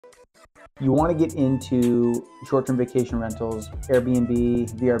You want to get into short-term vacation rentals,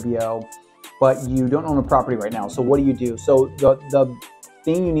 Airbnb, VRBO, but you don't own a property right now. So what do you do? So the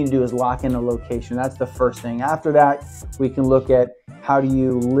thing you need to do is lock in a location. That's the first thing. After that, we can look at how do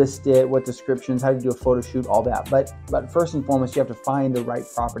you list it, what descriptions, how do you do a photo shoot, all that. But first and foremost, you have to find the right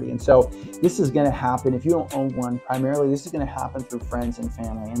property. And so this is going to happen if you don't own one. Primarily, this is going to happen through friends and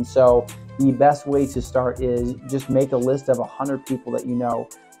family. And so the best way to start is just make a list of 100 people that you know,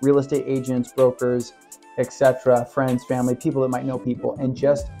 real estate agents, brokers, etc., friends, family, people that might know people, and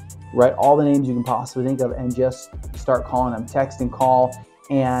just write all the names you can possibly think of and just start calling them, text and call.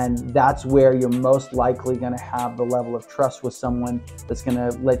 And that's where you're most likely going to have the level of trust with someone that's going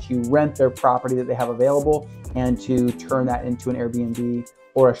to let you rent their property that they have available and to turn that into an Airbnb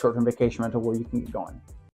or a short-term vacation rental where you can get going.